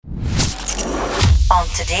on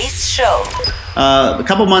today's show. A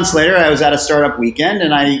couple months later, I was at a startup weekend,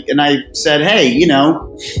 and I said, "Hey,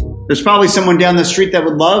 there's probably someone down the street that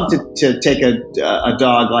would love to take a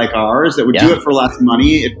dog like ours that would do it for less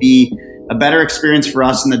money. It'd be a better experience for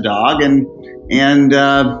us and the dog, and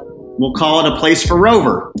we'll call it a place for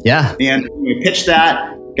Rover." Yeah. And we pitched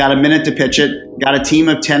that. Got a minute to pitch it. Got a team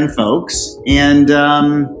of 10 folks, and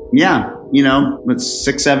it's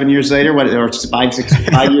 6-7 years later, or 5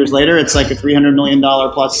 years later, it's like a $300 million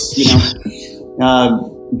plus,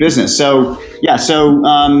 business. So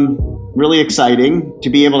really exciting to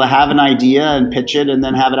be able to have an idea and pitch it, and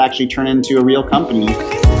then have it actually turn into a real company. 5,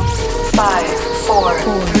 4,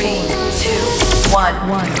 3, 2, 1.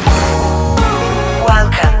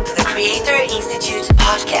 Welcome to the Creator Institute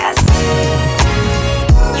podcast.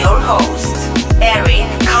 Your host, Erin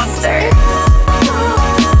Coster.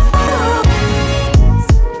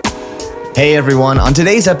 Hey everyone, on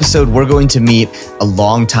today's episode, we're going to meet a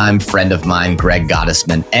longtime friend of mine, Greg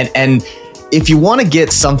Gottesman. And if you want to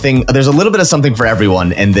get something, there's a little bit of something for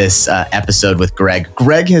everyone in this episode with Greg.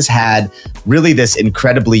 Greg has had really this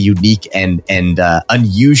incredibly unique and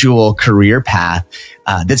unusual career path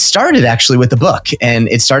that started actually with a book. And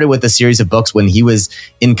it started with a series of books when he was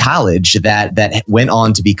in college that went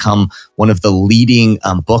on to become one of the leading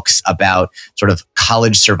books about sort of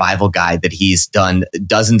college survival guide that he's done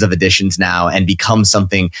dozens of editions now and become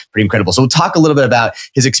something pretty incredible. So we'll talk a little bit about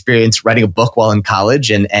his experience writing a book while in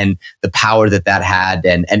college and the power that had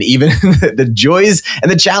and even the joys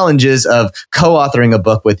and the challenges of co-authoring a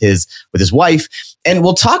book with his wife. And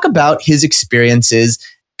we'll talk about his experiences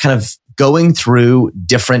kind of going through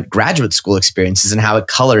different graduate school experiences and how it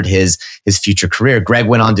colored his future career. Greg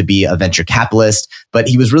went on to be a venture capitalist, but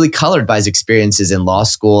he was really colored by his experiences in law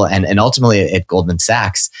school and ultimately at Goldman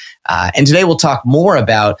Sachs. And today we'll talk more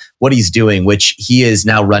about what he's doing, which he is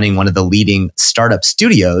now running one of the leading startup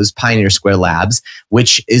studios, Pioneer Square Labs,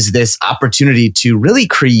 which is this opportunity to really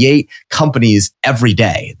create companies every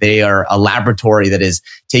day. They are a laboratory that is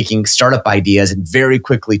taking startup ideas and very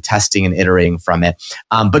quickly testing and iterating from it.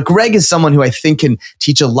 But Greg is someone who I think can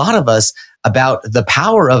teach a lot of us about the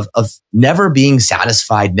power of never being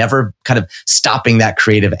satisfied, never kind of stopping that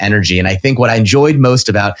creative energy. And I think what I enjoyed most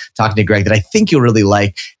about talking to Greg that I think you'll really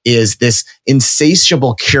like is this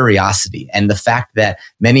insatiable curiosity and the fact that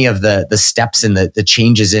many of the steps and the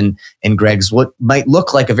changes in Greg's what might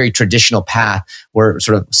look like a very traditional path were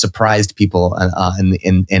sort of surprised people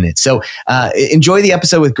in it. So enjoy the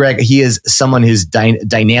episode with Greg. He is someone who's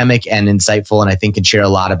dynamic and insightful, and I think can share a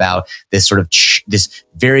lot about this sort of this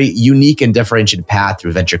very unique and differentiated path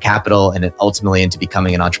through venture capital and ultimately into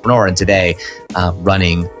becoming an entrepreneur, and today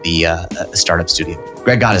running the startup studio.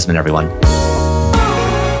 Greg Gottesman, everyone.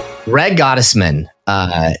 Greg Gottesman,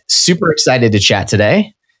 super excited to chat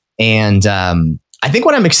today. And I think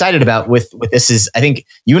what I'm excited about with this is I think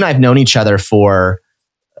you and I have known each other for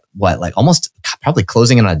almost probably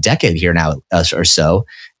closing in on a decade here now or so.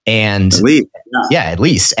 And at least. At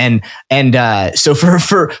least. And so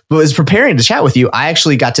for was preparing to chat with you, I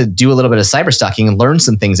actually got to do a little bit of cyber stalking and learn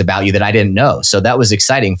some things about you that I didn't know. So that was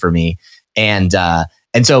exciting for me. And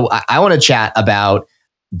so I want to chat about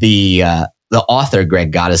the author,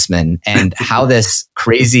 Greg Gottesman, and how this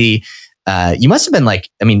crazy, you must have been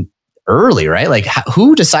early, right?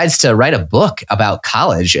 Who decides to write a book about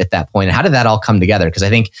college at that point? And how did that all come together? Because I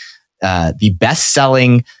think the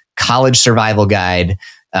best-selling college survival guide,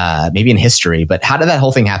 maybe in history, but how did that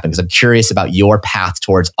whole thing happen? Because I'm curious about your path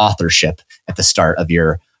towards authorship at the start of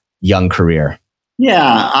your young career.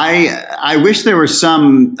 Yeah, I wish there was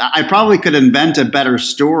I probably could invent a better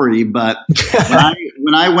story, but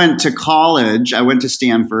when I went to college, I went to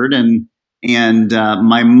Stanford, and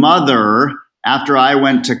my mother, after I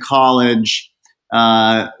went to college,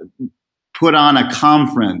 put on a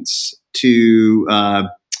conference to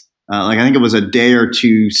I think it was a day or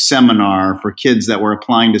two seminar for kids that were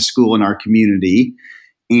applying to school in our community.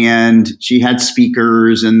 And she had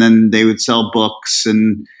speakers, and then they would sell books. So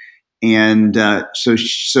most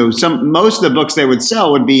of the books they would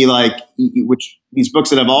sell would be these books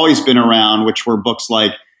that have always been around, which were books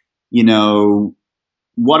like,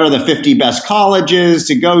 what are the 50 best colleges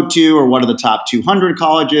to go to, or what are the top 200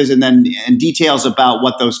 colleges, and details about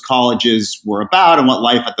what those colleges were about and what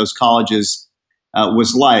life at those colleges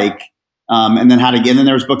was like, and then then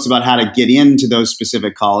there was books about how to get into those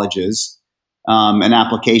specific colleges, and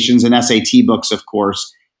applications and SAT books, of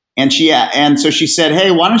course. And so she said,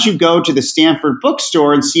 "Hey, why don't you go to the Stanford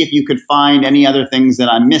bookstore and see if you could find any other things that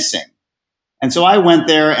I'm missing?" And so I went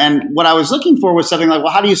there, and what I was looking for was something like,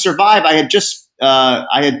 well, how do you survive? I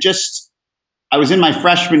was in my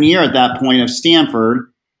freshman year at that point of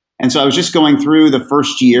Stanford, And so I was just going through the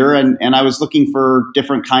first year and I was looking for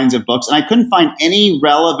different kinds of books, and I couldn't find any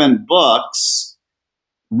relevant books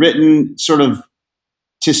written sort of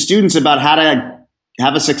to students about how to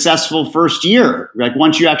have a successful first year. Like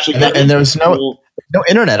once you actually and there was no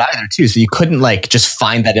internet either too. So you couldn't like just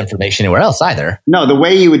find that information anywhere else either. No, the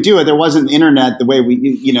way you would do it, there wasn't internet the way we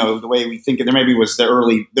think it. There maybe was the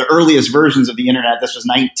earliest versions of the internet. This was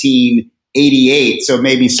 1988. So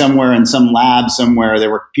maybe somewhere in some lab somewhere, there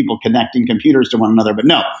were people connecting computers to one another, but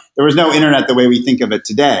no, there was no internet the way we think of it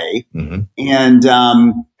today. Mm-hmm.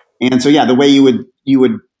 And so, yeah, the way you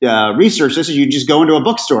would research this is you just go into a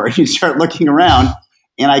bookstore and you start looking around.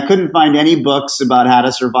 And I couldn't find any books about how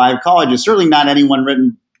to survive college. Certainly not anyone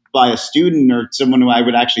written by a student or someone who I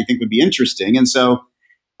would actually think would be interesting. And so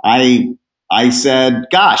I said,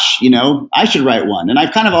 gosh, I should write one. And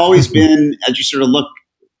I've kind of always been, as you sort of look,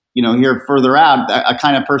 here further out, a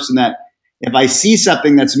kind of person that if I see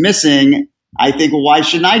something that's missing, I think, well, why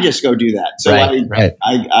shouldn't I just go do that? So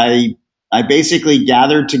I basically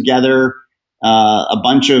gathered together a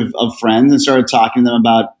bunch of friends and started talking to them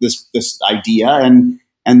about this idea.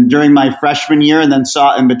 And during my freshman year, and then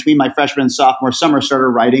in between my freshman and sophomore summer, started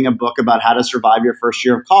writing a book about how to survive your first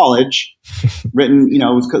year of college. Written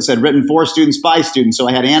for students by students. So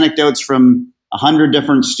I had anecdotes from 100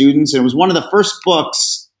 different students, and it was one of the first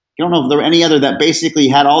books. I don't know if there were any other that basically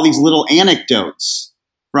had all these little anecdotes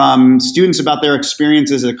from students about their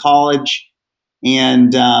experiences at college.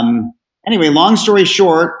 And anyway, long story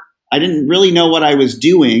short, I didn't really know what I was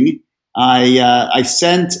doing. I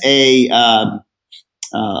sent a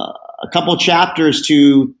couple chapters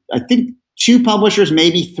to, I think, 2 publishers,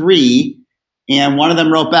 maybe 3. And one of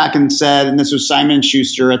them wrote back and said, and this was Simon &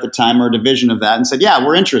 Schuster at the time, or a division of that, and said, yeah,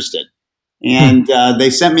 we're interested. And they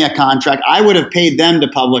sent me a contract. I would have paid them to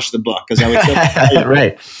publish the book because I was so excited.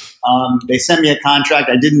 Right. They sent me a contract.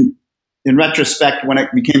 I didn't, in retrospect, when it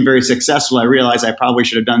became very successful, I realized I probably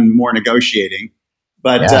should have done more negotiating.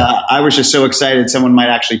 But I was just so excited someone might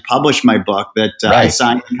actually publish my book that I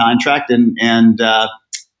signed the contract and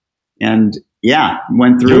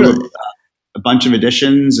went through a bunch of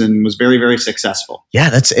editions and was very, very successful.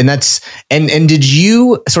 Yeah, and did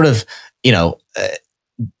you sort of,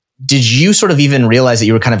 did you sort of even realize that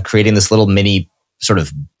you were kind of creating this little mini sort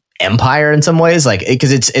of empire in some ways? Like,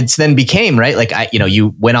 because it's then became, right? Like,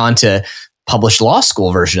 you went on to publish law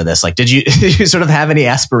school version of this. Like, did you sort of have any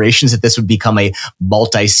aspirations that this would become a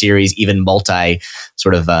multi-series, even multi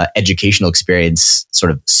sort of educational experience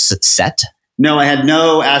sort of set? No, I had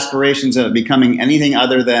no aspirations of becoming anything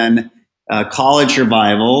other than college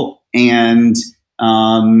survival, and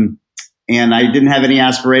I didn't have any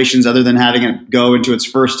aspirations other than having it go into its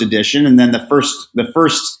first edition. And then the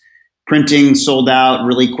first printing sold out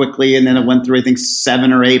really quickly, and then it went through, I think,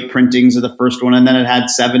 7 or 8 printings of the first one, and then it had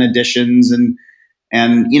 7 editions, and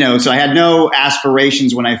so I had no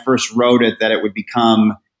aspirations when I first wrote it that it would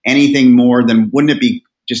become anything more than, wouldn't it be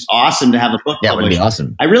just awesome to have a book published? Yeah, it would be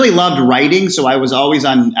awesome. I really loved writing, so I was on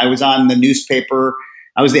the newspaper.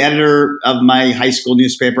 I was the editor of my high school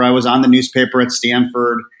newspaper. I was on the newspaper at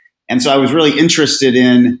Stanford, and so I was really interested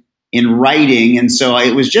in writing, and so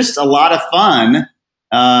it was just a lot of fun.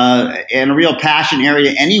 And a real passion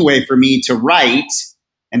area anyway for me to write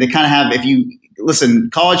and to kind of have, if you listen,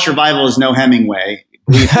 college survival is no Hemingway.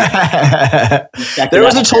 There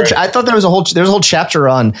was I thought there was a whole chapter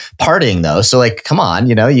on partying though. So like, come on,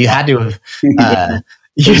 you had to have,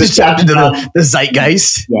 you just tapped into the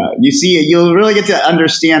zeitgeist. Yeah. You see, you'll really get to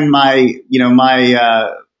understand my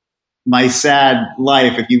sad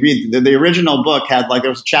life. If you read the original book had there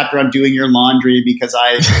was a chapter on doing your laundry because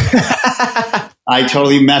I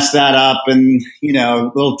totally messed that up, and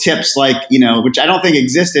little tips which I don't think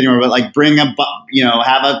exist anymore, but like bring have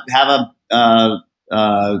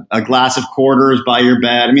a glass of quarters by your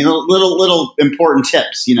bed. I mean, little important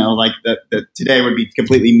tips, that today would be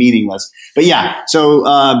completely meaningless. But yeah, so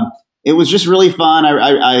it was just really fun.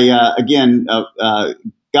 I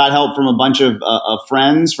got help from a bunch of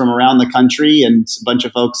friends from around the country and a bunch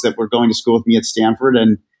of folks that were going to school with me at Stanford,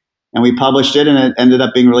 and we published it, and it ended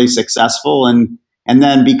up being really successful. And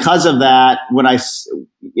then because of that, when it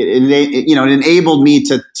enabled me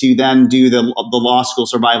to then do the law school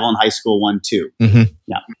survival in high school one too. Mm-hmm.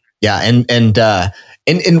 Yeah. And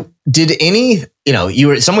did any, you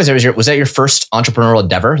were in some ways, was that your first entrepreneurial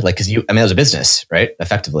endeavor? Like, cause that was a business, right?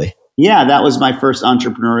 Effectively. Yeah, that was my first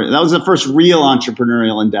that was the first real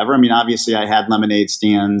entrepreneurial endeavor. I mean, obviously I had lemonade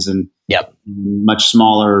stands and much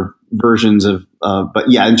smaller versions of, but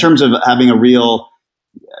yeah, in terms of having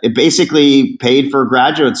it basically paid for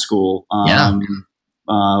graduate school,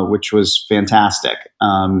 which was fantastic.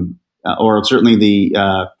 Or certainly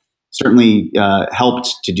the certainly helped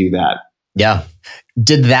to do that. Yeah.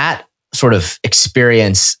 Did that sort of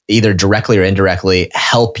experience, either directly or indirectly,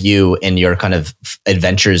 help you in your kind of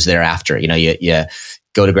adventures thereafter? You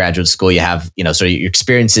go to graduate school, you have, sort of your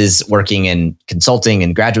experiences working in consulting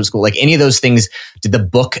and graduate school, like any of those things. Did the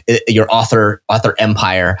book, your author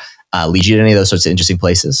empire, lead you to any of those sorts of interesting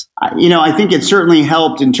places? I think it certainly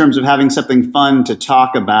helped in terms of having something fun to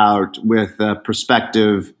talk about with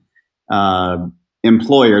prospective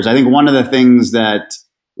employers. I think one of the things that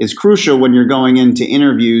is crucial when you're going into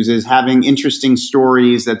interviews is having interesting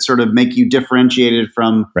stories that sort of make you differentiated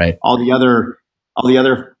from all the other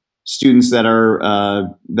students that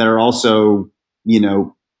are also,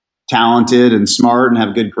 talented and smart and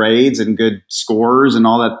have good grades and good scores and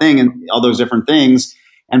all that thing and all those different things.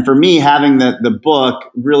 And for me, having the book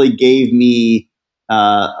really gave me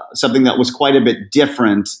something that was quite a bit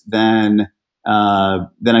different than I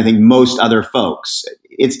think most other folks.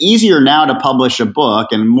 It's easier now to publish a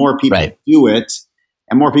book, and more people do it,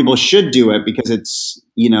 and more people should do it, because it's,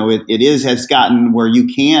 it has gotten where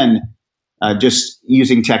you can just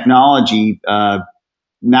using technology,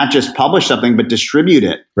 not just publish something, but distribute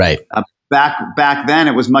it. Right. Back then,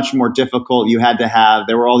 it was much more difficult.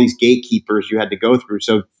 There were all these gatekeepers you had to go through.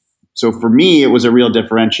 So for me, it was a real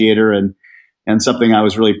differentiator and something I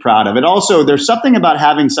was really proud of. And also, there's something about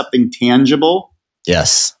having something tangible.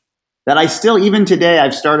 Yes. That I still, even today,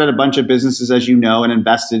 I've started a bunch of businesses, as you know, and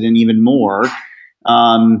invested in even more.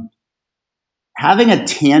 Having a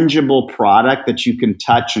tangible product that you can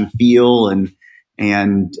touch and feel and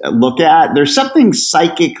look at, there's something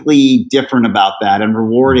psychically different about that and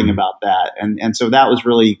rewarding about that. And so that was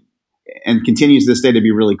really, and continues this day to be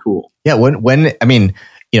really cool. Yeah. When I mean,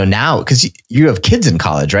 now, because you have kids in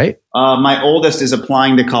college, right? My oldest is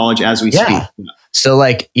applying to college as we speak. So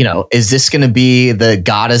is this going to be the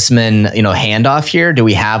Gottesman, handoff here? Do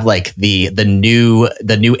we have like the new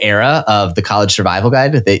era of the College Survival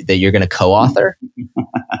Guide that you're going to co-author?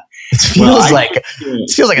 It feels like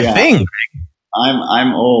a thing.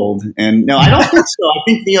 I'm old, and no, I don't think so. I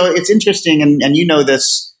think it's interesting, and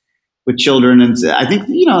this with children, and I think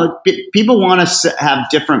people want to have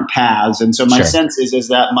different paths, and so my sense is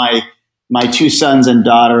that my two sons and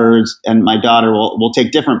daughters and my daughter will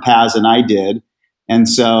take different paths than I did. And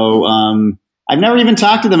so I've never even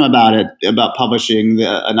talked to them about publishing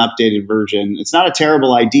an updated version. It's not a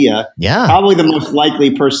terrible idea. Yeah. Probably the most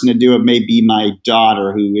likely person to do it may be my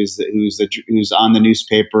daughter, who's on the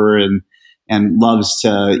newspaper and loves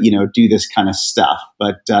to do this kind of stuff.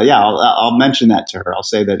 But I'll mention that to her. I'll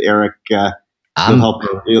say that Eric. You'll help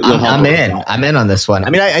her. I'm in on this one. I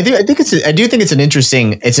mean, I do think it's an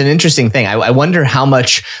interesting thing. I wonder how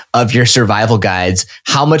much of your survival guides,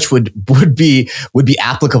 how much would be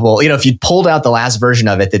applicable. If you pulled out the last version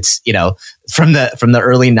of it, that's from the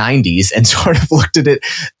early 90s and sort of looked at it,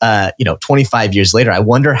 25 years later. I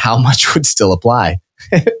wonder how much would still apply.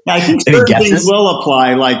 I think certain things will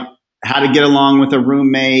apply, like how to get along with a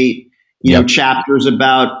roommate. Chapters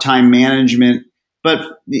about time management,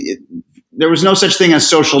 but there was no such thing as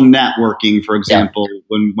social networking, for example,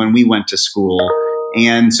 when we went to school.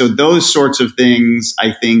 And so those sorts of things,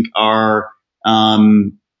 I think, are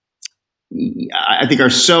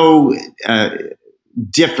so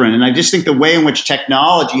different. And I just think the way in which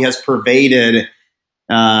technology has pervaded,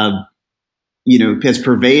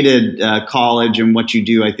 college and what you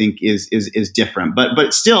do, I think is different.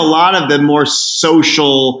 But still, a lot of the more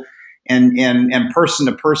social and person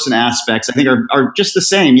to person aspects, I think, are just the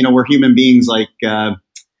same. We're human beings, like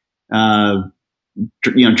trying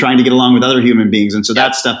to get along with other human beings, and so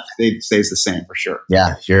that stuff stays the same for sure.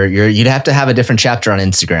 Yeah, you'd have to have a different chapter on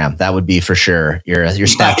Instagram. That would be for sure. Your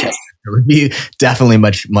Snapchat would be definitely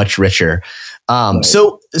much richer.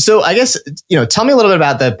 So I guess tell me a little bit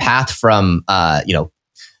about the path from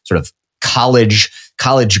sort of college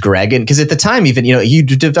Greg, and because at the time, even you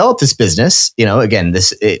developed this business. Again,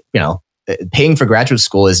 paying for graduate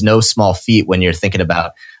school is no small feat when you're thinking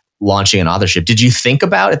about launching an authorship. Did you think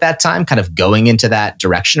about at that time kind of going into that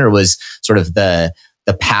direction, or was sort of the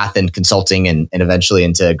path in consulting and eventually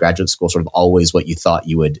into graduate school sort of always what you thought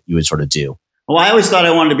you would sort of do? Well, I always thought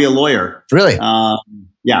I wanted to be a lawyer. Really?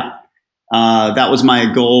 Yeah. That was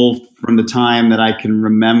my goal from the time that I can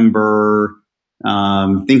remember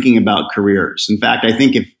thinking about careers. In fact, I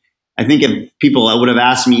think if people would have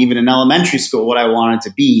asked me even in elementary school what I wanted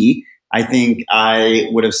to be, I think I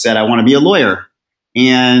would have said I want to be a lawyer.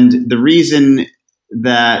 And the reason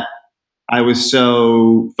that I was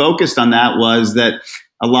so focused on that was that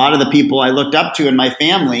a lot of the people I looked up to in my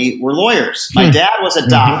family were lawyers. My dad was a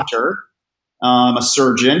doctor, a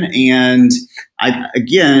surgeon, and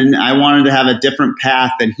I wanted to have a different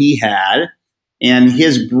path than he had. And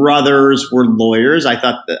his brothers were lawyers. I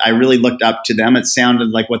thought that I really looked up to them. It sounded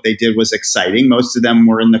like what they did was exciting. Most of them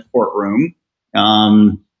were in the courtroom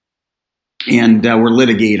and were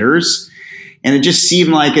litigators. And it just seemed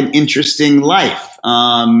like an interesting life.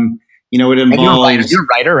 It involved... You're a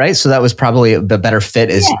writer, right? So that was probably a better fit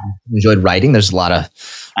as you enjoyed writing. There's a lot of...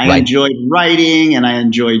 I enjoyed writing, and I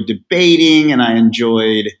enjoyed debating, and I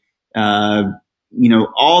enjoyed,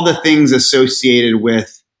 all the things associated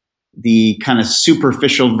with the kind of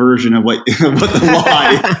superficial version of what the law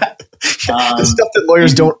is. The stuff that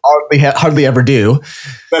lawyers don't hardly ever do.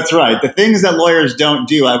 That's right. The things that lawyers don't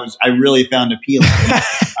do, I really found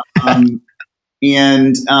appealing.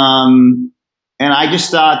 And I just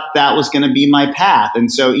thought that was going to be my path. And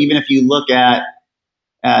so even if you look at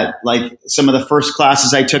like some of the first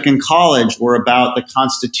classes I took in college were about the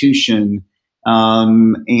Constitution.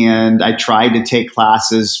 And I tried to take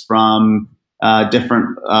classes from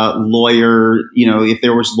different lawyer, if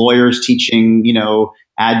there was lawyers teaching,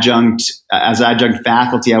 adjunct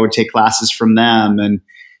faculty, I would take classes from them.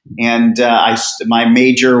 And my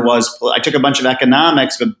major was, I took a bunch of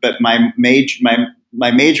economics, but my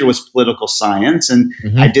major was political science. And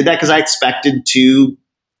I did that because I expected to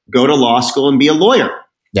go to law school and be a lawyer.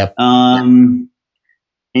 Yep.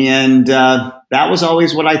 That was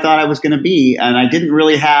always what I thought I was going to be. And I didn't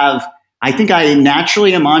really I think I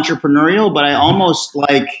naturally am entrepreneurial, but I almost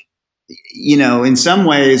in some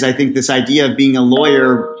ways, I think this idea of being a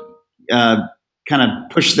lawyer kind of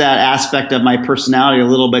pushed that aspect of my personality a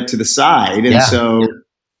little bit to the side. And so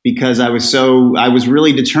because I was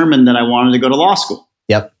really determined that I wanted to go to law school.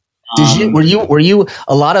 Yep. Were you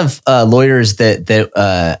a lot of lawyers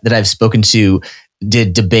that I've spoken to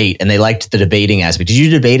did debate and they liked the debating aspect. Did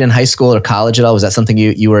you debate in high school or college at all? Was that something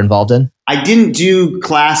you were involved in? I didn't do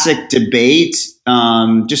classic debate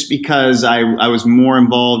just because I was more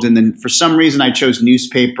involved for some reason I chose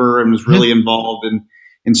newspaper and was really involved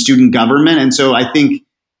in student government. And so I think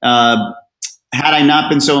had I not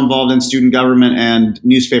been so involved in student government and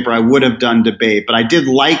newspaper, I would have done debate, but I did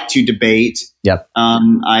like to debate. Yep.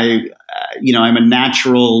 I'm a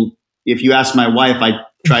natural, if you ask my wife, I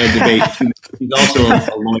try to debate. She's also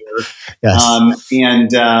a lawyer. Yes.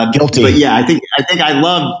 Guilty. But yeah, I think I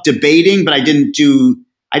love debating, but I didn't do.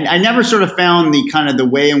 I never sort of found the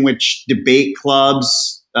way in which debate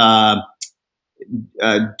clubs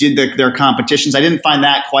did their competitions. I didn't find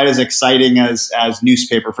that quite as exciting as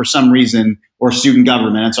newspaper for some reason, or student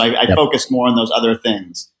government, and so I focused more on those other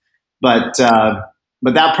things. But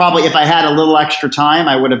that probably, if I had a little extra time,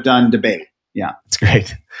 I would have done debate. Yeah, that's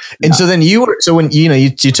great. And so then when you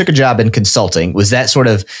took a job in consulting, was that sort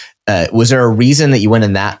of, was there a reason that you went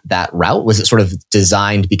in that route? Was it sort of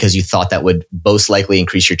designed because you thought that would most likely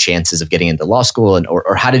increase your chances of getting into law school,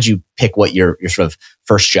 or how did you pick what your sort of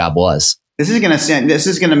first job was? This is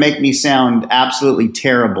going to make me sound absolutely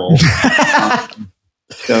terrible.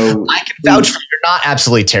 So I can vouch for you're not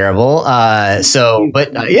absolutely terrible. Let's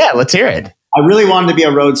hear it. I really wanted to be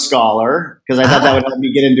a Rhodes Scholar because I thought that would help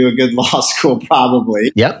me get into a good law school,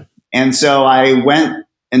 probably. Yep. And so I went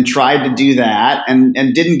and tried to do that and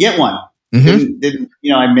didn't get one. Didn't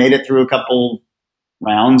I made it through a couple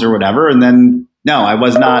rounds or whatever, and then no, I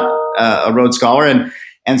was not a Rhodes Scholar,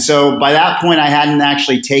 and so by that point I hadn't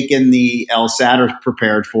actually taken the LSAT or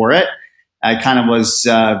prepared for it. I kind of was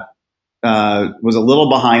a little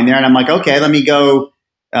behind there, and I'm like, okay, let me go.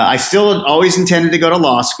 I still always intended to go to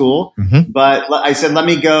law school, but I said, let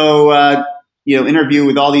me go, interview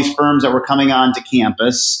with all these firms that were coming onto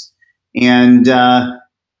campus and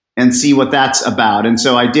see what that's about. And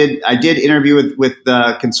so I did interview with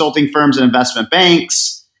consulting firms and investment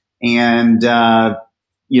banks and,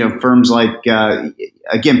 firms like,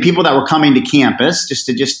 again, people that were coming to campus just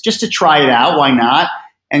to try it out. Why not?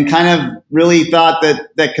 And kind of really thought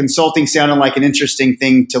that consulting sounded like an interesting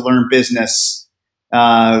thing to learn business.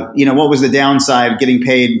 What was the downside of getting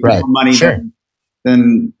paid more money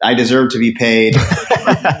than I deserved to be paid at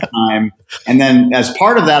the time? And then as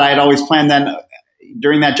part of that, I had always planned then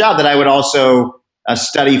during that job that I would also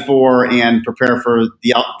study for and prepare for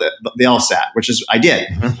the LSAT, which is I did.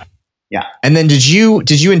 Yeah. And then did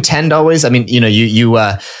you intend always? I mean, you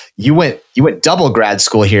went double grad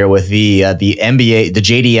school here with the MBA, the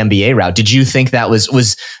JD MBA route. Did you think that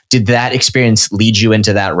did that experience lead you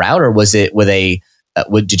into that route, or was it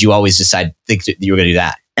did you always think that you were going to do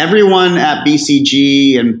that? Everyone at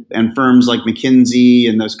BCG and firms like McKinsey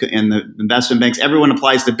and the investment banks, everyone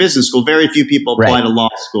applies to business school. Very few people apply to law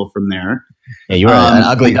school from there. Yeah, you were an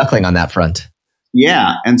ugly duckling on that front.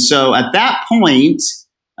 Yeah. And so at that point,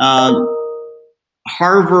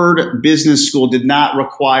 Harvard Business School did not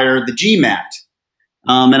require the GMAT.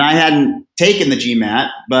 And I hadn't taken the GMAT,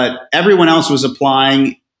 but everyone else was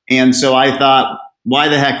applying. And so I thought, why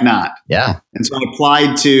the heck not? Yeah. And so I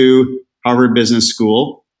applied to Harvard Business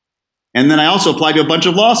School. And then I also applied to a bunch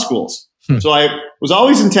of law schools. So I was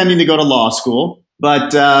always intending to go to law school,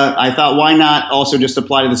 but I thought, why not also just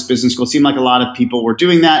apply to this business school? It seemed like a lot of people were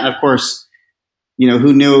doing that. And of course,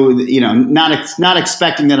 who knew, not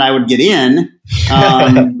expecting that I would get in, but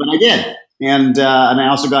I did. And I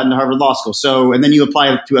also got into Harvard Law School. So, and then you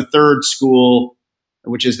apply to a third school,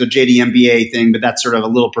 which is the JD MBA thing, but that's sort of a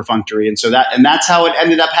little perfunctory. And so that's how it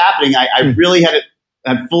ended up happening. I really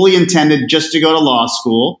had fully intended just to go to law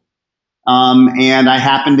school. And I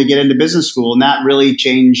happened to get into business school, and that really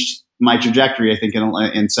changed my trajectory, I think,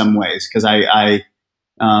 in some ways, because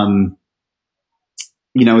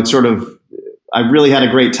it's sort of, I really had a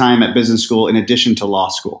great time at business school in addition to law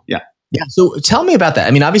school. Yeah. Yeah. So tell me about that.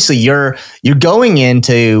 I mean, obviously you're going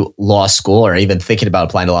into law school, or even thinking about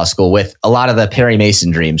applying to law school, with a lot of the Perry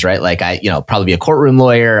Mason dreams, right? Like probably be a courtroom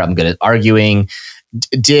lawyer. I'm good at arguing.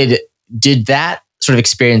 Did that sort of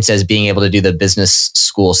experience as being able to do the business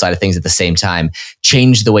school side of things at the same time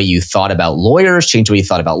change the way you thought about lawyers, change the way you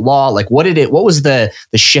thought about law? Like what was the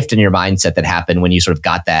shift in your mindset that happened when you sort of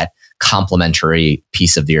got that complementary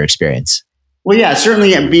piece of your experience? Well, yeah,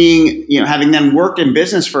 certainly being, having then worked in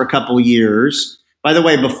business for a couple of years. By the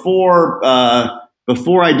way, before I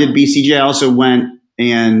did BCG, I also went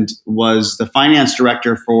and was the finance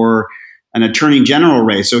director for an attorney general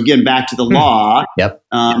race. So again, back to the law. Yep.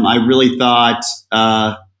 I really thought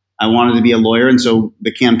I wanted to be a lawyer. And so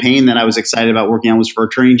the campaign that I was excited about working on was for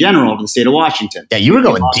attorney general of the state of Washington. Yeah, you were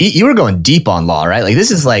going deep. You were going deep on law, right? Like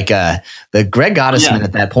this is like the Greg Gottesman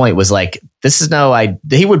at that point was like,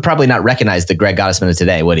 he would probably not recognize the Greg Gottesman of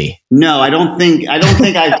today, would he? No, I don't think I would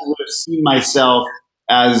have seen myself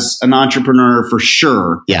as an entrepreneur for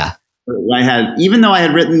sure. Yeah. Even though I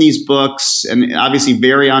had written these books and obviously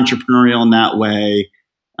very entrepreneurial in that way,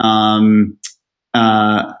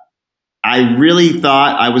 I really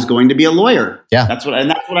thought I was going to be a lawyer. Yeah. That's what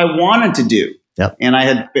I wanted to do. Yep. And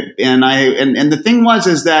the thing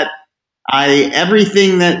is that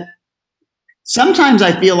everything that sometimes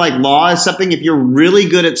I feel like law is something, if you're really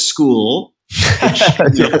good at school,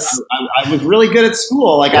 yes. I was really good at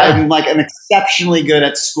school. Like I'm like an exceptionally good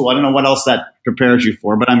at school. I don't know what else that prepares you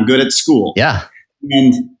for, but I'm good at school. Yeah.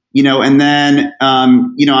 And, and then,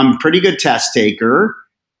 I'm a pretty good test taker,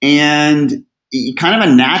 and kind of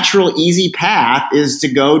a natural, easy path is to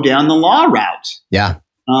go down the law route. Yeah.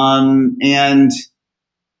 And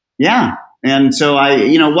so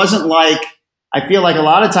it wasn't like, I feel like a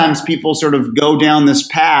lot of times people sort of go down this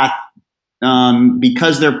path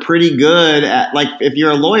because they're pretty good at, like, if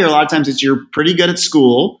you're a lawyer, a lot of times you're pretty good at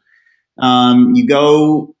school. You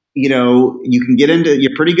go, you can get into,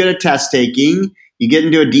 you're pretty good at test taking. You get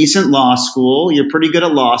into a decent law school. You're pretty good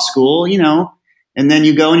at law school, and then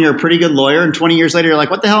you go and you're a pretty good lawyer. And 20 years later, you're like,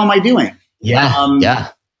 what the hell am I doing? Yeah. Yeah.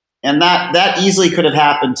 And that easily could have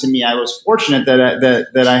happened to me. I was fortunate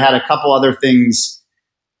that I had a couple other things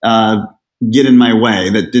get in my way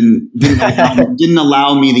that didn't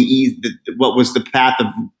allow me to ease what was the path of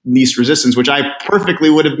least resistance, which I perfectly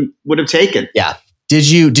would have taken. Yeah. Did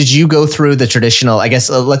you go through the traditional, I guess,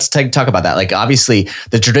 let's talk about that. Like, obviously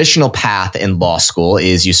the traditional path in law school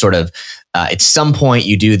is you sort of, at some point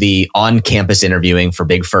you do the on-campus interviewing for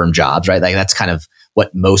big firm jobs, right? Like that's kind of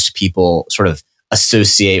what most people sort of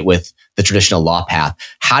associate with the traditional law path.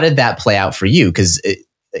 How did that play out for you? Because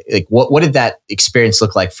what did that experience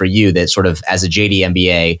look like for you that sort of, as a JD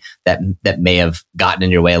MBA, that may have gotten in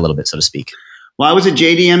your way a little bit, so to speak? Well, I was a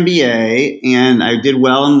JD MBA and I did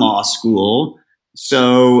well in law school.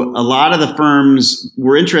 So a lot of the firms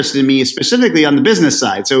were interested in me specifically on the business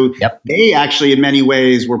side. So They actually, in many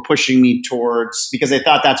ways, were pushing me towards, because they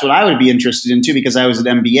thought that's what I would be interested in too, because I was an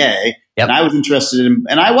MBA. And I was interested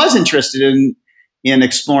in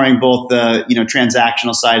exploring both the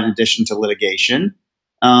transactional side in addition to litigation.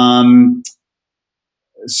 So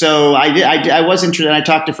I was interested, and I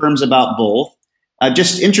talked to firms about both.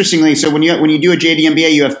 Just interestingly, so when you do a JD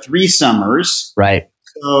MBA, you have 3 summers. Right.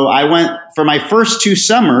 So I went for my first 2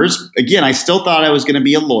 summers. Again, I still thought I was going to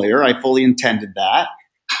be a lawyer. I fully intended that.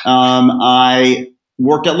 I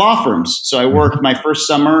worked at law firms. So I worked my first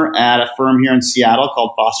summer at a firm here in Seattle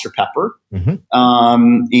called Foster Pepper. Mm-hmm.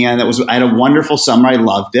 And I had a wonderful summer. I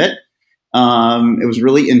loved it. It was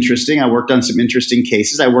really interesting. I worked on some interesting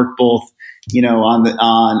cases. I worked both, on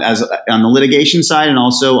the litigation side and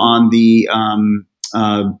also on the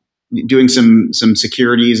doing some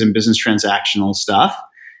securities and business transactional stuff.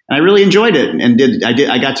 I really enjoyed it, and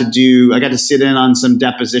I got to sit in on some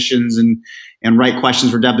depositions and write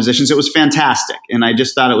questions for depositions. It was fantastic, and I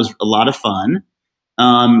just thought it was a lot of fun.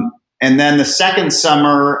 And then the second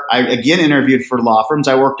summer, I again interviewed for law firms.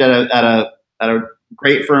 I worked at a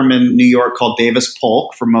great firm in New York called Davis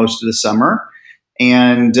Polk for most of the summer,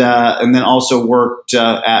 and then also worked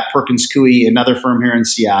at Perkins Coie, another firm here in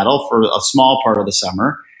Seattle, for a small part of the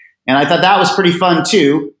summer. And I thought that was pretty fun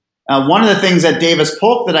too. One of the things at Davis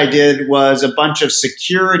Polk that I did was a bunch of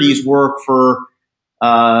securities work for.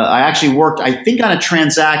 I actually worked, I think, on a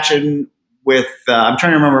transaction with I'm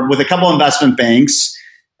trying to remember, with a couple investment banks,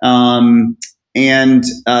 and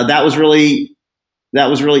that was really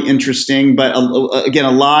interesting. But again,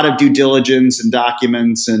 a lot of due diligence and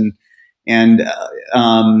documents, and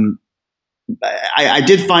I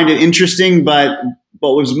did find it interesting. But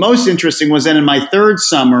what was most interesting was then in my third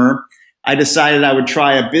summer, I decided I would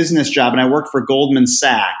try a business job, and I worked for Goldman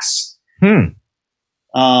Sachs. You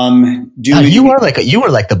were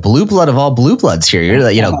like the blue blood of all blue bloods here. You're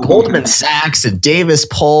like, Goldman Sachs and Davis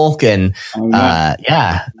Polk, and I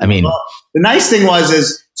mean, well, the nice thing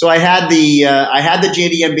was so I had the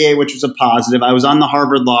JD MBA, which was a positive. I was on the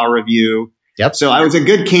Harvard Law Review. Yep. So I was a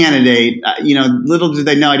good candidate. Little did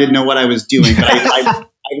they know I didn't know what I was doing, but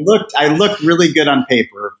I looked really good on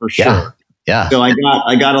paper for sure. Yeah. So I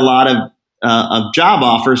got a lot of job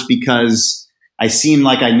offers because I seemed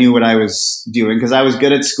like I knew what I was doing, because I was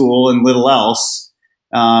good at school and little else.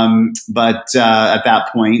 But at that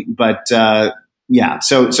point, So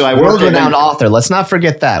I world-renowned author. Let's not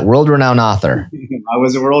forget that world-renowned author. I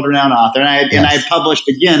was a world-renowned author, and I had published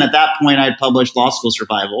again at that point. I had published Law School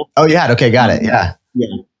Survival. Oh, yeah. Okay, got it. Yeah.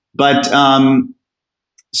 But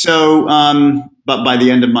but by the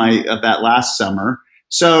end of that last summer,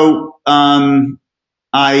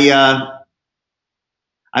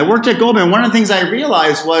 I worked at Goldman. One of the things I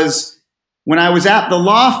realized was when I was at the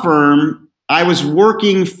law firm, I was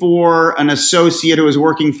working for an associate who was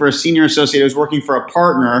working for a senior associate who was working for a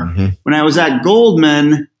partner. Mm-hmm. When I was at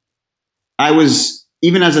Goldman, I was,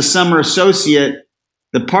 even as a summer associate,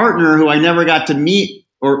 the partner who I never got to meet,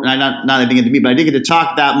 or not I didn't get to meet, but I didn't get to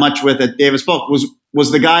talk that much with at Davis Polk,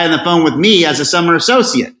 was the guy on the phone with me as a summer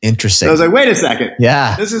associate. Interesting. So I was like, wait a second.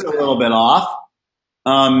 Yeah. This is a little bit off.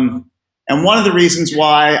 And one of the reasons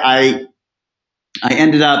why I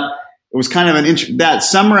ended up, it was kind of that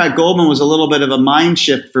summer at Goldman was a little bit of a mind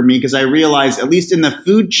shift for me, because I realized, at least in the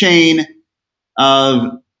food chain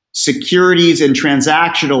of securities and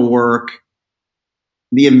transactional work,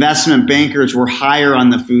 the investment bankers were higher on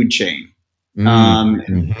the food chain.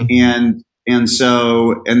 And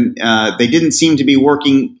they didn't seem to be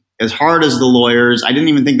working as hard as the lawyers. I didn't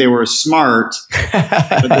even think they were smart,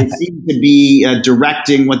 but they seemed to be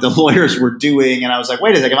directing what the lawyers were doing. And I was like,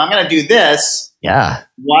 wait a second, if I'm going to do this,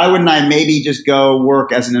 why wouldn't I maybe just go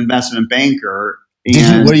work as an investment banker?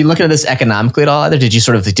 Were you looking at this economically at all? Either did you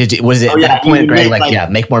sort of was it at that point, Greg,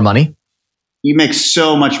 make more money? You make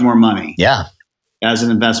so much more money. Yeah. As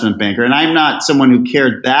an investment banker. And I'm not someone who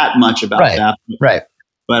cared that much about that. Right.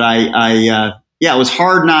 But it was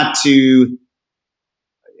hard not to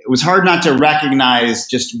recognize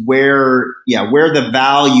just where the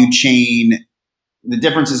value chain, the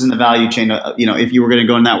differences in the value chain, if you were going to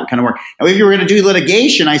go in that kind of work. Now, if you were going to do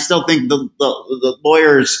litigation, I still think the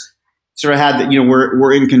lawyers sort of had that,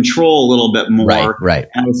 were in control a little bit more. Right.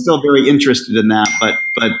 And I was still very interested in that.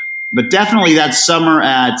 But definitely that summer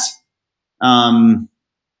at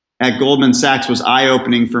Goldman Sachs was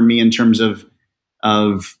eye-opening for me in terms of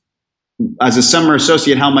as a summer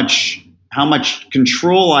associate, how much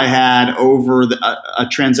control I had over a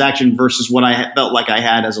transaction versus what I felt like I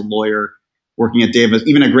had as a lawyer working at Davis,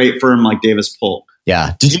 even a great firm like Davis Polk.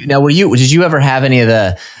 Yeah. Did you ever have any of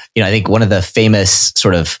the, I think one of the famous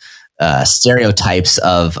sort of stereotypes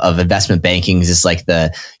of investment banking is just like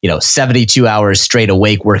the 72 hours straight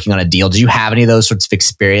awake working on a deal. Did you have any of those sorts of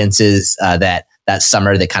experiences that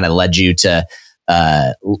summer that kind of led you to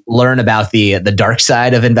learn about the dark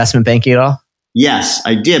side of investment banking at all? Yes,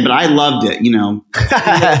 I did, but I loved it.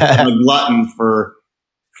 I'm a glutton for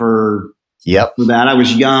that. I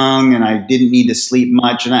was young and I didn't need to sleep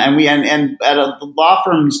much, and at the law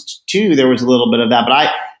firms too, there was a little bit of that. But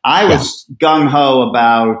I was gung ho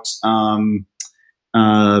about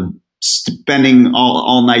spending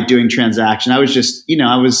all night doing transaction. I was just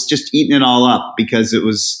eating it all up because it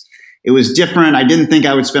was different. I didn't think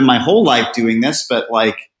I would spend my whole life doing this, but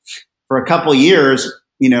for a couple of years,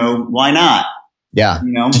 why not? Yeah.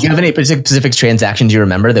 Did you have any specific transactions you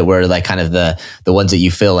remember that were like kind of the ones that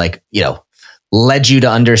you feel like, led you to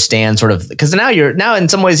understand sort of, because now in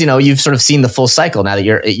some ways, you've sort of seen the full cycle now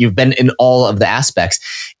that you've been in all of the aspects.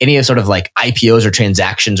 Any of sort of like IPOs or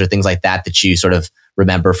transactions or things like that you sort of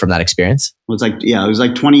remember from that experience? It was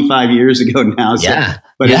like 25 years ago now. So,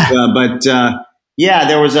 yeah.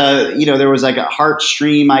 There was like a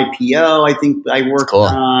Heartstream IPO I think I worked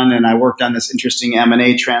on, and I worked on this interesting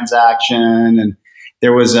M&A transaction, and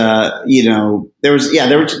there was that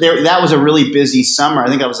was a really busy summer. I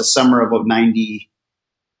think that was a summer of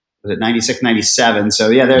 96, 97. So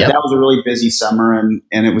that was a really busy summer, and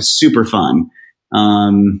it was super fun.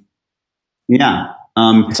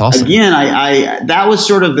 That's awesome. Again, I that was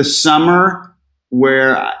sort of the summer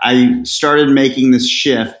where I started making this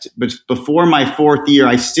shift. But before my fourth year,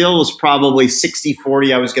 I still was probably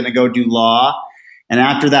 60-40. I was going to go do law. And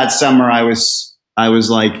after that summer, I was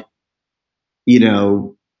like,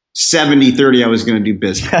 70-30, I was going to do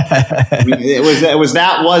business. I mean,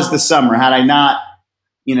 that was the summer. Had I not,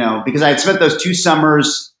 because I had spent those 2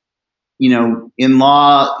 summers, in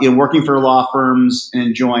law, working for law firms and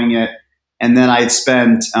enjoying it. And then I had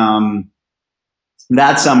spent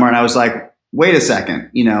that summer, and I was like, wait a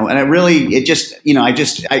second, and it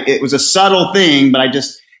was a subtle thing, but I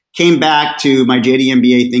just came back to my JD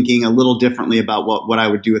MBA thinking a little differently about what I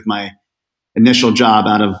would do with my initial job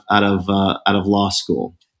out of law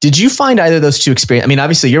school. Did you find either of those two experiences? I mean,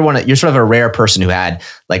 obviously you're sort of a rare person who had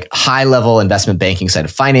like high level investment banking side of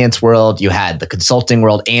finance world. You had the consulting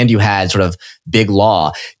world, and you had sort of big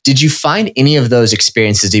law. Did you find any of those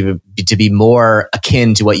experiences to be more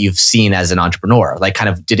akin to what you've seen as an entrepreneur? Like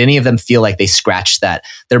did any of them feel like they scratched that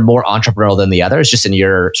they're more entrepreneurial than the others, just in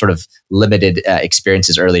your sort of limited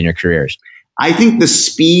experiences early in your careers? I think the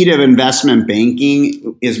speed of investment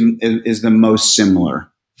banking is the most similar.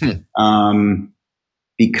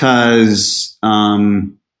 Because at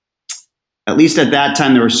least at that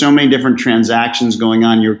time, there were so many different transactions going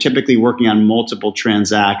on. You're typically working on multiple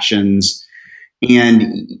transactions.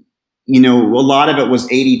 And, a lot of it was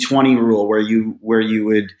 80-20 rule where you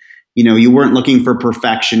would, you weren't looking for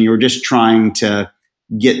perfection. You were just trying to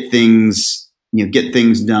get things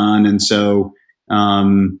done. And so,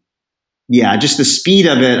 just the speed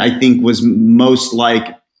of it, I think, was most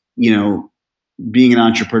like, being an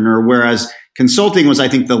entrepreneur. Whereas consulting was, I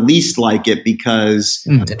think, the least like it, because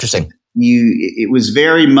interesting. It was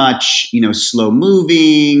very much, slow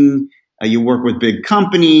moving. You work with big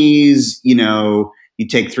companies, you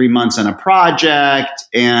take 3 months on a project,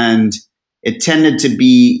 and it tended to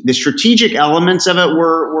be the strategic elements of it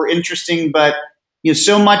were interesting, but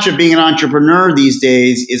so much of being an entrepreneur these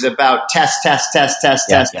days is about test,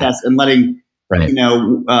 and letting,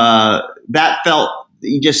 that felt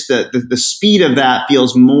just the speed of that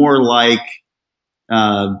feels more like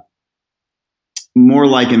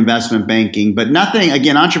investment banking, but nothing.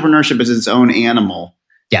 Again, entrepreneurship is its own animal.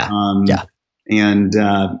 And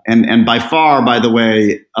by far, by the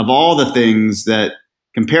way, of all the things that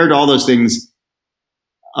compared to all those things,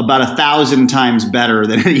 about 1,000 times better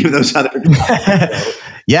than any of those other.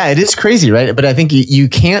 Yeah, it is crazy, right? But I think you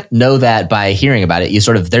can't know that by hearing about it. You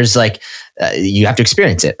sort of, there's like, you have to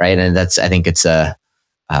experience it, right? And I think it's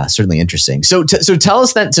certainly interesting. So tell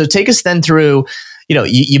us then, so take us then through,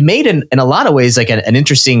 you made in a lot of ways like an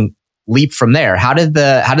interesting leap from there. How did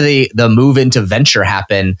the move into venture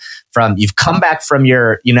happen? From you've come back from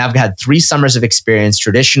your, I've had 3 summers of experience,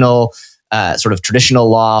 traditional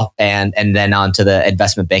law, and then onto the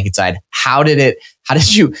investment banking side. How did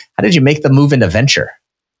you make the move into venture?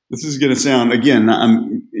 This is going to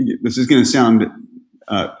sound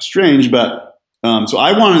strange, but so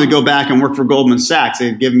I wanted to go back and work for Goldman Sachs.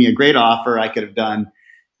 They'd given me a great offer. I could have done,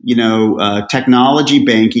 technology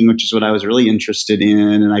banking, which is what I was really interested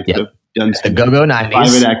in, and I could have done some go-go 90s.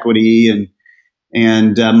 Private equity,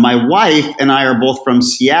 and my wife and I are both from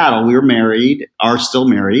Seattle. We were married, are still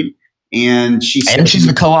married, and she's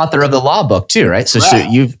the co-author of the law book too, right? So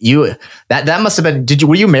that must have been.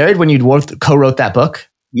 Were you married when you co-wrote that book?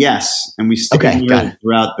 Yes, and we stayed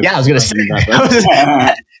throughout the. Yeah, I was going to say.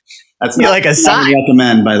 That's not like a sign. I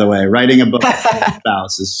recommend, by the way, writing a book with a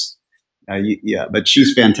spouse is, but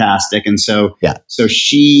she's fantastic, and so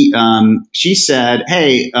she said,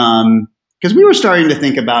 hey, because we were starting to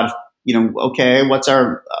think about, okay, what's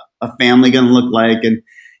a family going to look like, and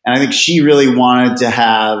I think she really wanted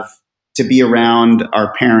to be around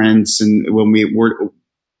our parents, and when we were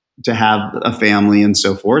to have a family and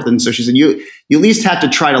so forth. And so she said, you at least have to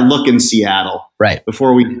try to look in Seattle, right,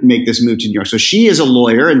 before we make this move to New York. So she is a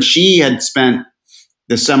lawyer, and she had spent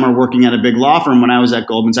the summer working at a big law firm when I was at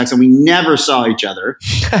Goldman Sachs, and we never saw each other,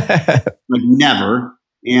 like never.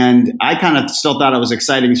 And I kind of still thought it was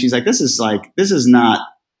exciting. She's like, this is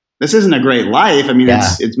this isn't a great life. I mean,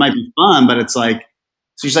 it might be fun, but it's like,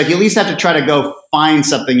 so she's like, you at least have to try to go find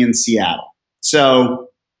something in Seattle. So,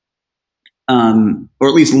 or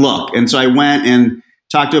at least look. And so I went and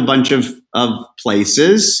talked to a bunch of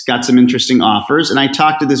places, got some interesting offers. And I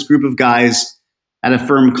talked to this group of guys at a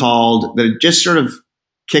firm that just sort of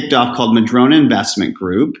kicked off called Madrona Investment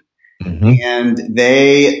Group. Mm-hmm. And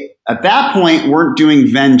they, at that point, weren't doing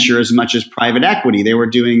venture as much as private equity. They were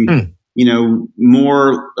doing,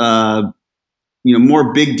 more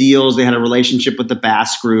big deals. They had a relationship with the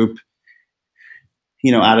Bass Group,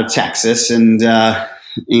 out of Texas.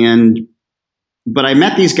 But I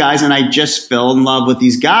met these guys and I just fell in love with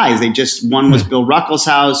these guys. One was Bill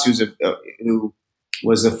Ruckelshaus, who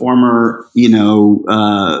was a former,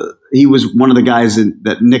 he was one of the guys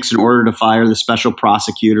that Nixon ordered to fire, the special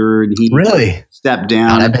prosecutor, and he really stepped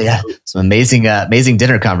down. Some amazing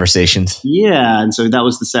dinner conversations. Yeah, and so that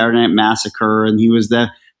was the Saturday Night Massacre, and he was the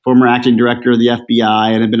former acting director of the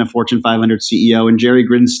FBI and had been a Fortune 500 CEO. And Jerry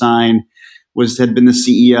Grinstein had been the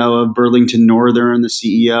CEO of Burlington Northern, the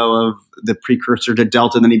CEO of the precursor to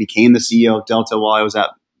Delta, and then he became the CEO of Delta while I was at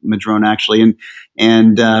Madrona, actually.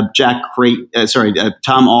 And Tom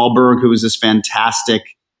Alberg, who was this fantastic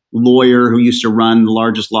lawyer who used to run the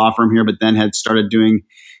largest law firm here, but then had started doing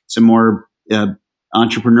some more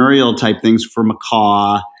entrepreneurial type things for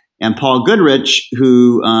McCaw, and Paul Goodrich,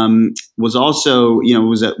 who was also,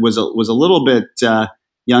 was a little bit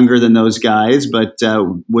younger than those guys, but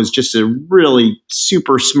was just a really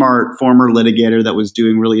super smart former litigator that was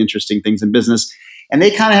doing really interesting things in business. And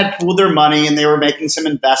they kind of had pooled their money and they were making some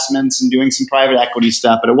investments and doing some private equity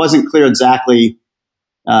stuff, but it wasn't clear exactly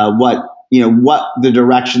what the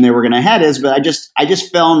direction they were going to head is. But I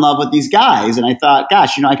just fell in love with these guys, and I thought,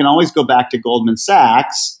 gosh, I can always go back to Goldman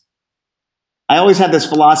Sachs. I always had this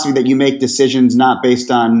philosophy that you make decisions not based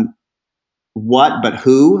on what, but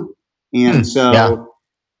who. And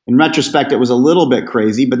in retrospect, it was a little bit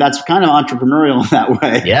crazy, but that's kind of entrepreneurial in that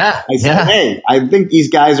way. Yeah. I said, hey, I think these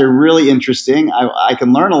guys are really interesting. I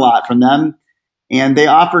can learn a lot from them. And they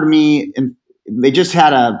offered me, and they just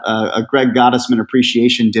had a Greg Gottesman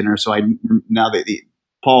appreciation dinner. So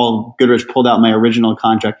Paul Goodrich pulled out my original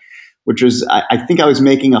contract, which was, I think I was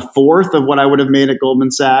making a fourth of what I would have made at Goldman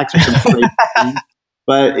Sachs.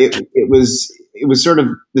 But it was sort of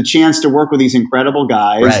the chance to work with these incredible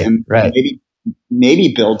guys and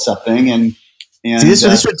maybe build something. And see,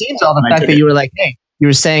 this redeems all the fact that you were like, hey, you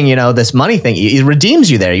were saying, this money thing, it redeems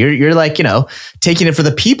you there. You're like, taking it for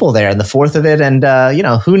the people there and the fourth of it. And,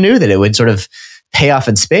 who knew that it would sort of pay off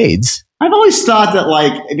in spades? I've always thought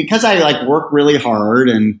that because I work really hard,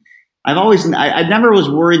 and I never was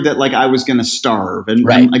worried that I was going to starve. And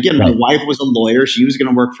again, my wife was a lawyer. She was going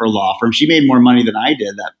to work for a law firm. She made more money than I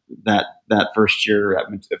did that first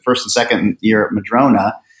and second year at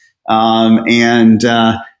Madrona.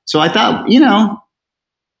 So I thought,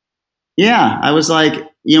 I was like,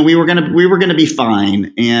 we were gonna be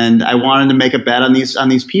fine, and I wanted to make a bet on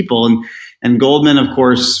these people, and Goldman, of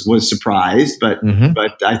course, was surprised, but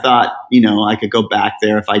I thought, I could go back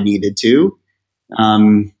there if I needed to,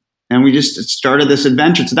 and we just started this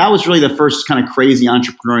adventure. So that was really the first kind of crazy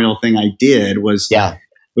entrepreneurial thing I did was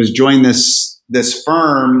join this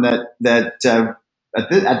firm that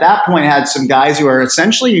at that point had some guys who are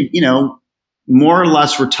essentially, more or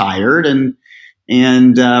less retired and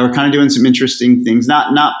we're kind of doing some interesting things.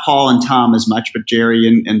 Not Paul and Tom as much, but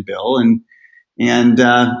Jerry and Bill, and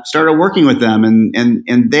started working with them.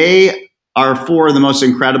 And they are four of the most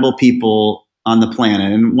incredible people on the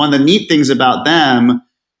planet. And one of the neat things about them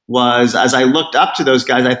was, as I looked up to those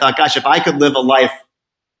guys, I thought, gosh, if I could live a life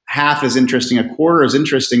half as interesting, a quarter as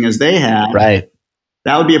interesting as they had,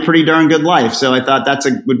 that would be a pretty darn good life. So I thought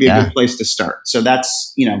would be a good place to start. So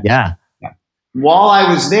that's, While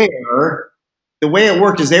I was there, the way it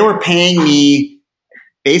worked is they were paying me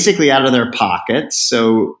basically out of their pockets.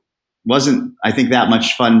 So wasn't, I think, that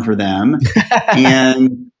much fun for them.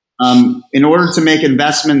 And in order to make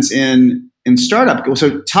investments in startup,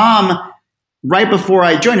 so Tom, right before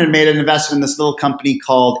I joined, had made an investment in this little company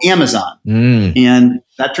called Amazon. And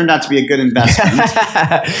that turned out to be a good investment.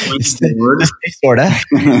 Sort of.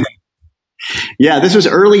 Yeah, this was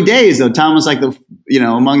early days though. Tom was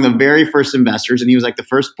among the very first investors, and he was like the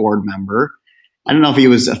first board member. I don't know if he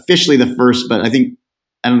was officially the first, but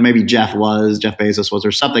maybe Jeff Bezos was,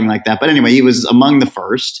 or something like that. But anyway, he was among the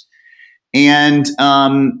first. And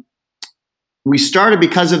we started,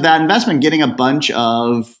 because of that investment, getting a bunch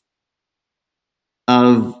of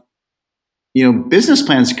business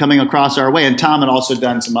plans coming across our way. And Tom had also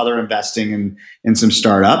done some other investing in some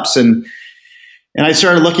startups. And I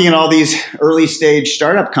started looking at all these early stage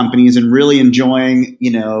startup companies and really enjoying,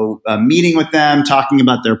 meeting with them, talking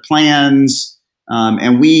about their plans.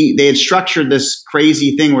 And they had structured this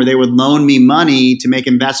crazy thing where they would loan me money to make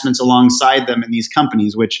investments alongside them in these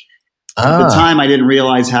companies, which at the time I didn't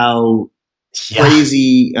realize how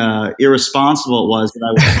crazy, irresponsible it was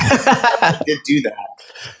that I did do that.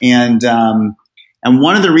 And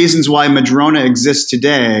one of the reasons why Madrona exists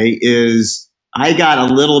today is I got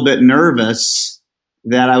a little bit nervous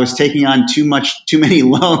that I was taking on too many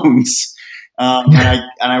loans. And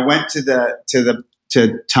I went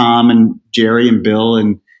to Tom and Jerry and Bill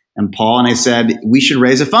and Paul, and I said, we should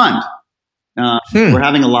raise a fund. We're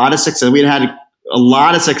having a lot of success. We had a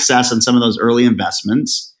lot of success in some of those early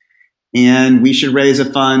investments, and we should raise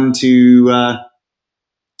a fund to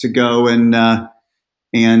go and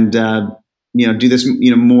do this,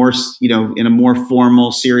 more, in a more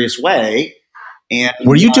formal, serious way. And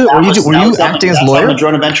were you acting as lawyer?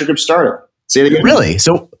 Madrona Venture Group started. Say that again. Really?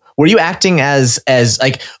 So were you acting as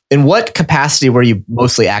like, in what capacity were you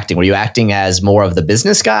mostly acting? Were you acting as more of the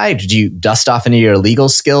business guy? Did you dust off any of your legal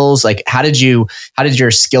skills? Like, how did your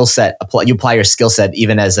skill set apply your skill set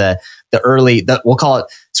even as we'll call it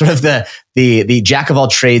sort of the jack of all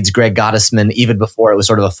trades, Greg Gottesman, even before it was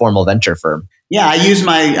sort of a formal venture firm? Yeah,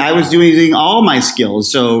 I was using all my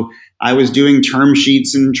skills. So I was doing term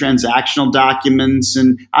sheets and transactional documents,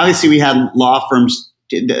 and obviously we had law firms.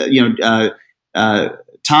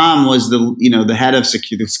 Tom was the head of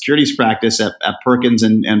the securities practice at Perkins,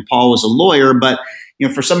 and Paul was a lawyer. But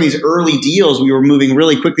for some of these early deals, we were moving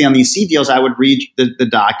really quickly on these seed deals. I would read the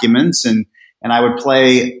documents and I would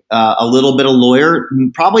play a little bit of lawyer,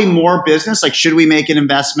 probably more business. Like, should we make an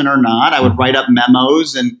investment or not? I would write up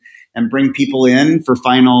memos and bring people in for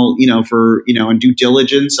final, and due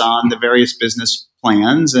diligence on the various business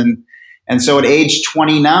plans. And so at age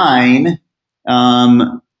 29,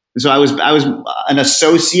 so I was an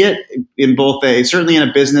associate in both certainly in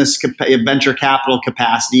a business venture capital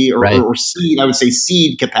capacity or seed, I would say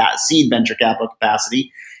seed venture capital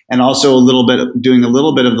capacity, and also doing a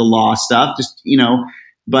little bit of the law stuff,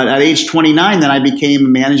 but at age 29, then I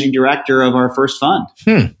became managing director of our first fund.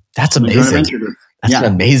 That's amazing. That's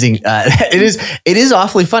amazing. It is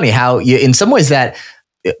awfully funny how in some ways that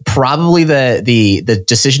probably the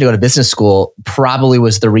decision to go to business school probably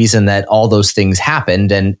was the reason that all those things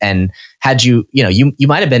happened. And had you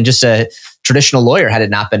might have been just a traditional lawyer had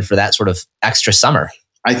it not been for that sort of extra summer.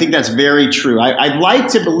 I think that's very true. I'd like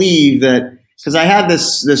to believe that, because I have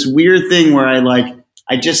this weird thing where I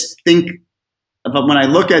just think about when I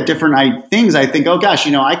look at different things, I think, oh gosh,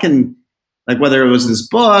 I can, like, whether it was this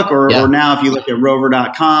book or now if you look at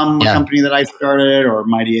rover.com, a company that I started, or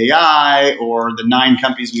Mighty AI, or the 9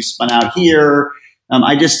 companies we spun out here.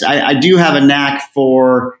 I do have a knack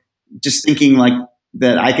for just thinking like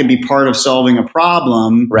that I could be part of solving a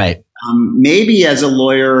problem. Right. Maybe as a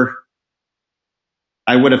lawyer,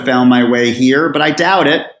 I would have found my way here, but I doubt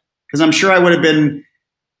it, because I'm sure I would have been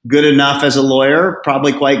good enough as a lawyer,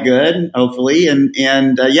 probably quite good, hopefully.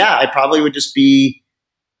 I probably would just be,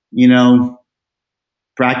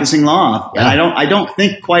 practicing law. Yeah. And I don't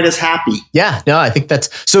think quite as happy. Yeah, no, I think that's,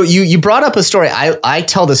 so you brought up a story. I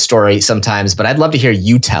tell this story sometimes, but I'd love to hear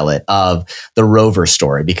you tell it, of the Rover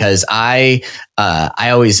story, because I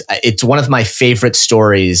always, it's one of my favorite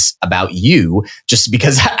stories about you, just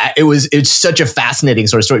because it's such a fascinating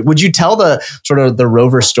sort of story. Would you tell the sort of the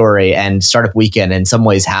Rover story and Startup Weekend, in some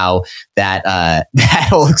ways how that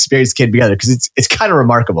whole experience came together? Because it's kind of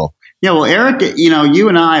remarkable. Yeah, well, Eric, you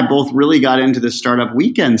and I both really got into the Startup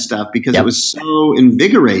Weekend stuff because it was so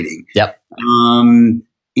invigorating. Yep.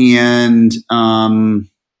 It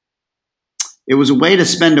was a way to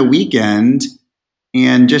spend a weekend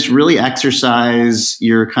and just really exercise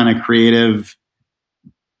your kind of creative,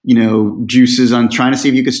 juices on trying to see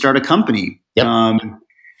if you could start a company. Yep.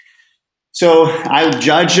 So I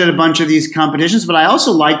judged at a bunch of these competitions, but I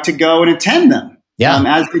also like to go and attend them. Yeah.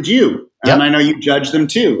 As did you. Yep. And I know you judge them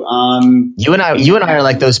too. You and I are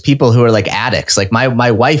like those people who are like addicts. Like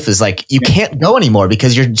my wife is like, you can't go anymore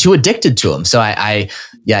because you're too addicted to them. So I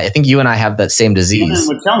think you and I have that same disease.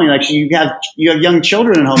 Would tell me, like, you have young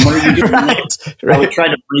children at home. What are you doing? Right. I would try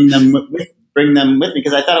to bring them with me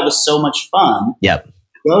because I thought it was so much fun. Yep. To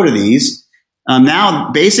go to these.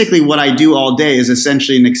 Now, basically, what I do all day is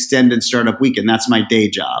essentially an extended Startup Weekend. That's my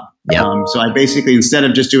day job. Yep. So I basically, instead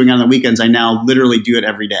of just doing it on the weekends, I now literally do it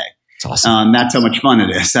every day. That's awesome. That's how much fun it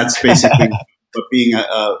is. That's basically what being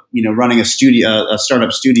running a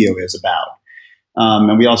startup studio is about.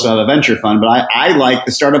 And we also have a venture fund, but I like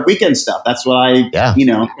the Startup Weekend stuff. That's what I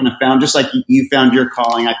kind of found. Just like you found your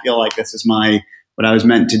calling, I feel like this is what I was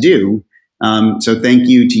meant to do. So thank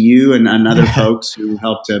you to you and other folks who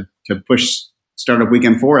helped to push Startup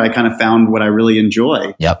Weekend forward. I kind of found what I really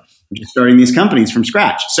enjoy. Yep. Just starting these companies from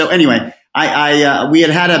scratch. So anyway, we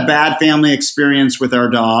had a bad family experience with our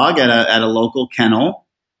dog at a local kennel.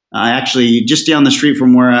 Actually, just down the street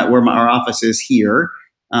from where our office is here,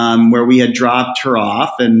 where we had dropped her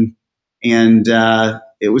off, and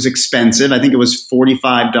it was expensive. I think it was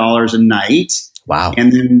 $45 a night. Wow.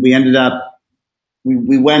 And then we ended up,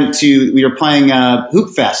 we were playing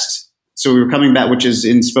Hoop Fest. So we were coming back, which is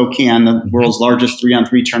in Spokane, the world's largest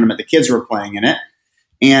 3-on-3 tournament. The kids were playing in it.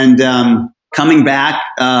 And coming back,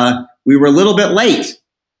 we were a little bit late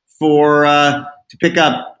to pick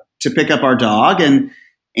up our dog,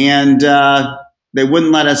 and they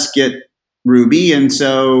wouldn't let us get Ruby, and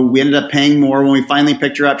so we ended up paying more. When we finally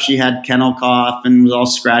picked her up, she had kennel cough and was all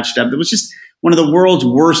scratched up. It was just one of the world's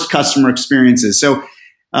worst customer experiences. So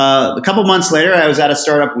a couple months later, I was at a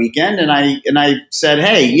Startup Weekend, and I said,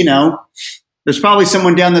 hey, there's probably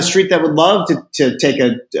someone down the street that would love to take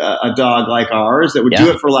a dog like ours that would do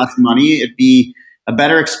it for less money. It'd be a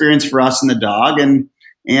better experience for us and the dog, and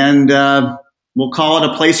we'll call it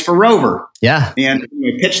a place for Rover. Yeah. And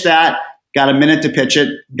we pitched that, got a minute to pitch it,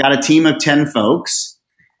 got a team of 10 folks,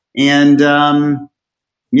 and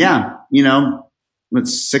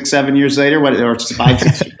it's 6-7 years later, or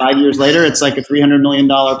 5 years later, it's like a $300 million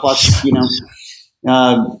plus,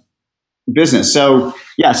 business. So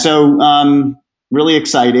really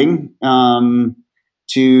exciting to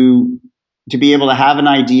be able to have an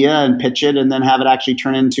idea and pitch it, and then have it actually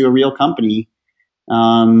turn into a real company.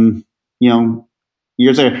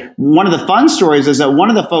 Years later, one of the fun stories is that one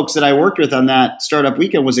of the folks that I worked with on that Startup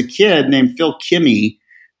Weekend was a kid named Phil Kimmey,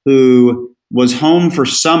 who was home for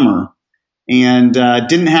summer and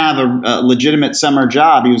didn't have a legitimate summer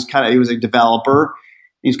job. He was a developer.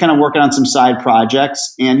 He was kind of working on some side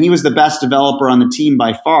projects, and he was the best developer on the team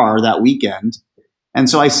by far that weekend. And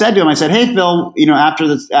so I said to him, hey, Phil,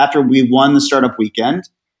 after we won the Startup Weekend,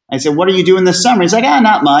 I said, what are you doing this summer? He's like,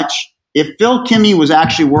 not much. If Phil Kimmey was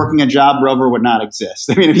actually working a job, Rover would not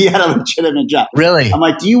exist. I mean, if he had a legitimate job. Really? I'm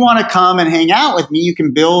like, do you want to come and hang out with me?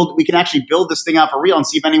 We can actually build this thing out for real and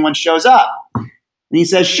see if anyone shows up. And he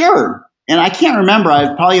says, sure. And I can't remember. I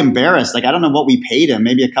was probably embarrassed. Like, I don't know what we paid him,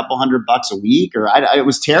 maybe a couple $100 a week, or it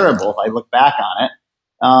was terrible if I look back on it.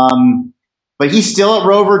 But he's still at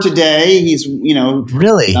Rover today. He's,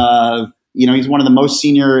 really, he's one of the most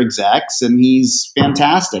senior execs, and he's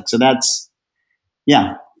fantastic. So that's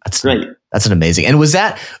great. That's an amazing. And was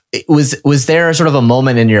there sort of a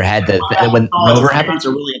moment in your head that when Rover happened? Parents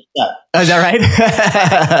are really upset. Oh, is that right?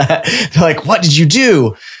 They're like, what did you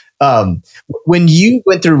do? When you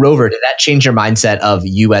went through Rover, did that change your mindset of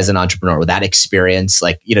you as an entrepreneur with that experience?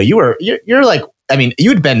 Like, you're like, I mean, you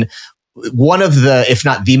had been one of the, if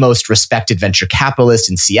not the most respected venture capitalist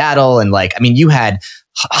in Seattle. And you had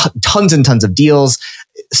tons and tons of deals.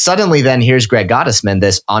 Suddenly then here's Greg Gottesman,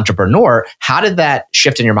 this entrepreneur. How did that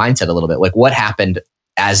shift in your mindset a little bit? Like, what happened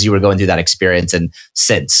as you were going through that experience and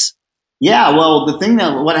since? Yeah, well,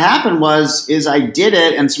 what happened is I did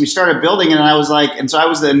it, and so we started building it, and I was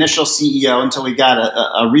the initial CEO until we got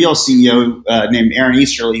a real CEO named Aaron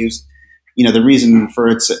Easterly, who's the reason for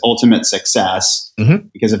its ultimate success. Mm-hmm.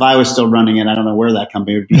 Because if I was still running it, I don't know where that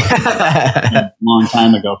company would be a long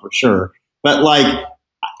time ago for sure. But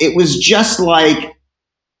it was just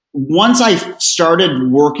once I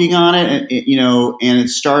started working on it, and it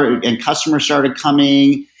started, and customers started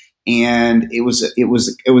coming. And I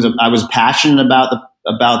was passionate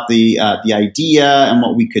about the idea and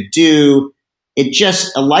what we could do. It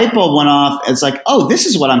just, a light bulb went off. It's like, oh, this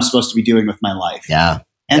is what I'm supposed to be doing with my life. Yeah.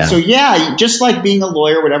 And so, just like being a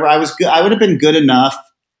lawyer, whatever, I was good. I would have been good enough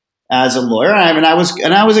as a lawyer. I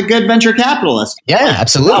was a good venture capitalist. Yeah,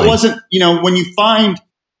 absolutely. That wasn't, when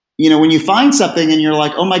you find something and you're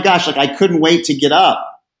like, oh my gosh, I couldn't wait to get up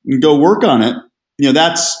and go work on it.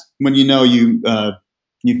 That's when you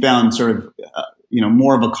found sort of,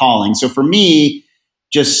 more of a calling. So for me,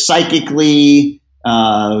 just psychically,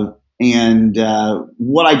 and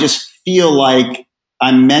what I just feel like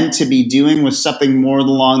I'm meant to be doing was something more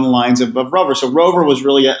along the lines of Rover. So Rover was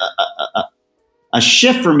really a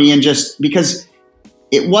shift for me, and just because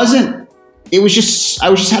I was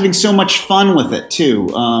just having so much fun with it too.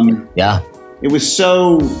 It was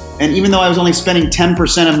and even though I was only spending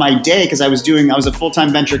 10% of my day, because I was a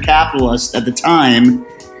full-time venture capitalist at the time,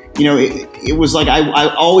 it was like,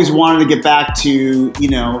 I always wanted to get back to,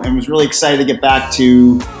 and was really excited to get back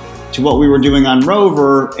to what we were doing on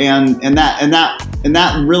Rover. And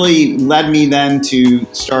that really led me then to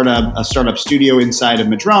start a startup studio inside of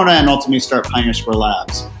Madrona, and ultimately start Pioneer Square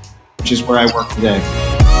Labs, which is where I work today.